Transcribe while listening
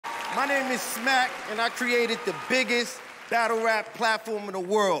My name is Smack, and I created the biggest battle rap platform in the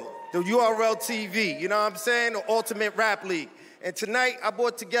world, the URL TV, you know what I'm saying? The Ultimate Rap League. And tonight, I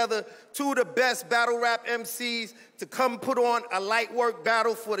brought together two of the best battle rap MCs to come put on a light work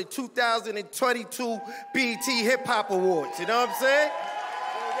battle for the 2022 BET Hip Hop Awards, you know what I'm saying?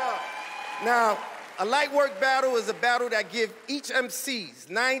 Now, a light work battle is a battle that gives each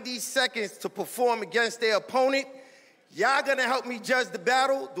MCs 90 seconds to perform against their opponent. Y'all gonna help me judge the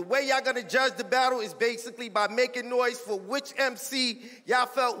battle. The way y'all gonna judge the battle is basically by making noise for which MC y'all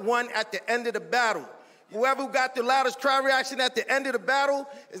felt won at the end of the battle. Whoever got the loudest crowd reaction at the end of the battle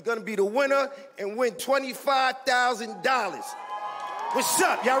is gonna be the winner and win $25,000. What's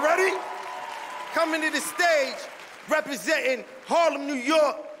up, y'all ready? Coming to the stage, representing Harlem, New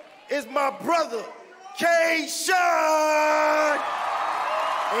York, is my brother, K-Shine.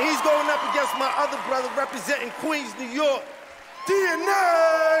 And he's going up against my other brother representing Queens, New York,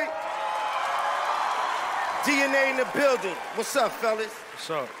 DNA. DNA in the building. What's up, fellas? What's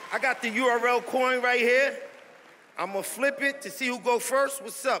up? I got the URL coin right here. I'm gonna flip it to see who go first.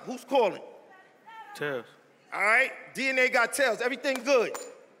 What's up? Who's calling? Tails. All right, DNA got tails. Everything good.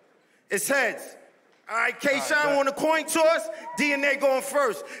 It's heads. All right, K-Shine on the coin toss. DNA going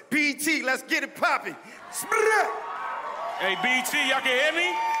first. BT, let's get it popping. Hey, BET, y'all can hear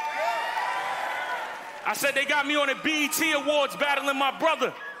me? I said they got me on the BET Awards battling my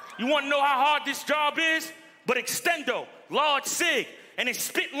brother. You want to know how hard this job is? But Extendo, Large Sig, and it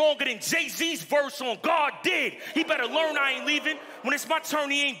spit longer than Jay-Z's verse on God Did. He better learn I ain't leaving. When it's my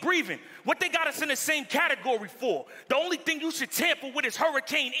turn, he ain't breathing. What they got us in the same category for? The only thing you should tamper with is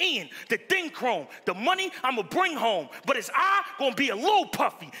Hurricane Ian, the thing chrome. The money I'ma bring home. But his eye gonna be a little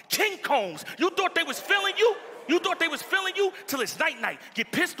puffy. King Combs. You thought they was feeling you? You thought they was feeling you? Till it's night-night.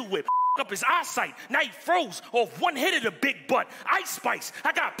 Get pistol whipped. Up his eyesight. Now he froze off one hit of the big butt. Ice Spice.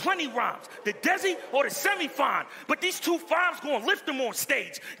 I got plenty rhymes. The Desi or the semi-fine. But these two fives gonna lift him on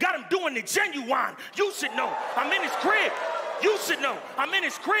stage. Got him doing the genuine. You should know. I'm in his crib. You should know. I'm in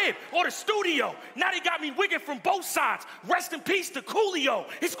his crib or the studio. Now they got me wigging from both sides. Rest in peace to Coolio.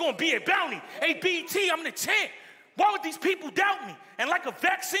 It's gonna be a bounty. Hey, BET, I'm the champ. Why would these people doubt me? And like a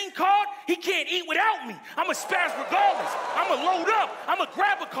vaccine card, he can't eat without me. I'ma spaz regardless. I'ma load up. I'ma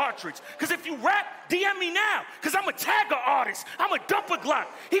grab a cartridge. Cause if you rap, DM me now. Cause I'm a tagger artist. I'm a dumper Glock.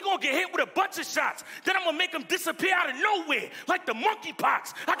 He gonna get hit with a bunch of shots. Then I'm gonna make him disappear out of nowhere. Like the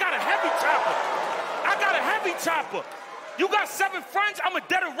monkeypox. I got a heavy chopper. I got a heavy chopper. You got 7 friends, I'm a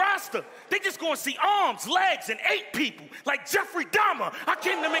deader roster. They just gonna see arms, legs, and 8 people. Like Jeffrey Dahmer. I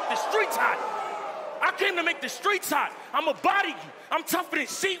came to make the streets hot. I came to make the streets hot. I'ma body you. I'm tougher than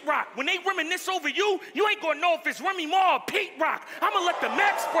sheetrock. When they reminisce over you, you ain't gonna know if it's Remy Ma or Pete Rock. I'ma let the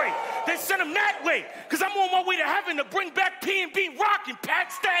max spray, then send them that way. Cause I'm on my way to heaven to bring back P&B Rock and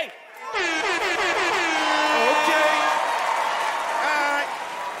Pat Stay. Okay. All right.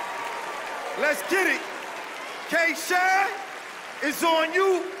 Let's get it. K-Shine, it's on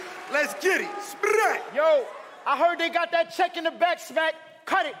you. Let's get it. Sprat. Yo, I heard they got that check in the back, Smack.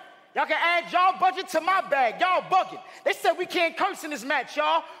 Cut it. Y'all can add y'all budget to my bag. Y'all bugging. They said we can't curse in this match,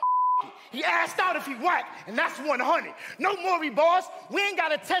 y'all. He asked out if he whack, and that's 100. No more, boss. We ain't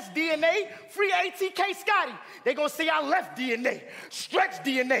gotta test DNA. Free ATK Scotty. They gonna say I left DNA. Stretch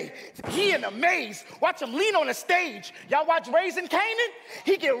DNA. He in a maze. Watch him lean on the stage. Y'all watch Raising Kanan?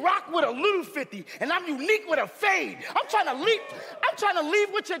 He get rocked with a little 50, and I'm unique with a fade. I'm trying to leave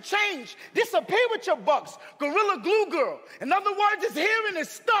with your change. Disappear with your bucks. Gorilla Glue Girl. In other words, it's here and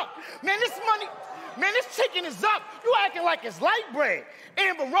it's stuck. Man, this money... Man, this chicken is up. You acting like it's light bread.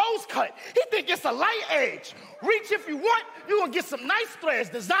 Amber Rose cut. He think it's a light edge. Reach if you want, you gonna get some nice threads.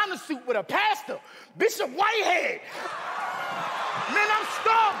 Designer suit with a pastor. Bishop Whitehead. Man, I'm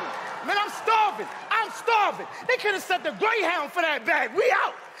starving. Man, I'm starving. I'm starving. They could have set the Greyhound for that bag. We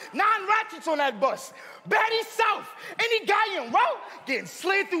out. 9 ratchets on that bus. Baddie South. Any guy in row getting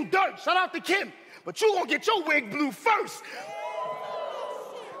slid through dirt. Shout out to Kim. But you gonna get your wig blue first.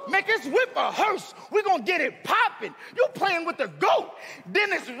 Make us whip a hearse. We gonna get it popping. You playing with the GOAT.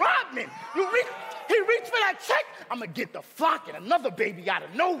 Dennis Rodman. He reached for that check. I'ma get the flock and another baby out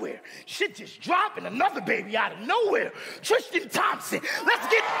of nowhere. Shit just dropping, another baby out of nowhere. Tristan Thompson. Let's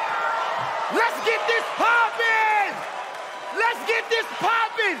get this popping. Let's get this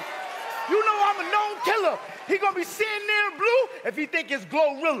popping. You know I'm a known killer. He gonna be sitting there in blue if he think it's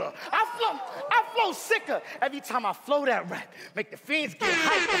Glorilla. I flow sicker every time I flow that rap. Make the fans get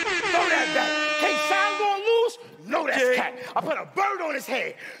hyped. Throw that back. K-Shine gonna lose? No, that's cat. I put a bird on his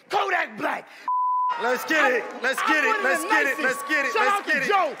head. Kodak Black. Let's get it. Let's get it. Let's get it. Let's get it. Shout Let's out get to it.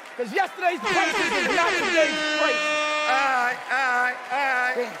 Joe, because yesterday's prices is not today's price. All right.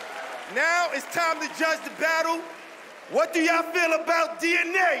 Now it's time to judge the battle. What do y'all feel about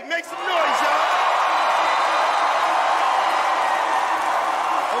DNA? Make some noise, y'all.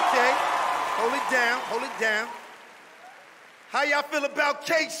 Okay, hold it down, hold it down. How y'all feel about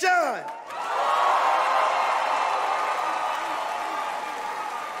K-Shine?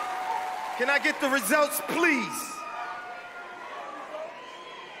 Can I get the results, please?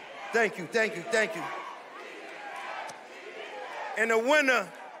 Thank you, thank you, thank you. And the winner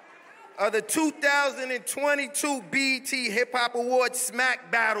of the 2022 BET Hip Hop Awards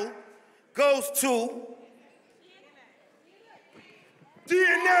Smack Battle goes to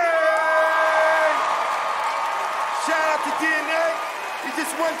DNA! Shout out to DNA. You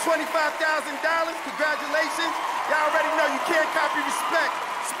just won $25,000. Congratulations. Y'all already know you can't copy respect.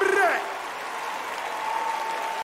 Sprat!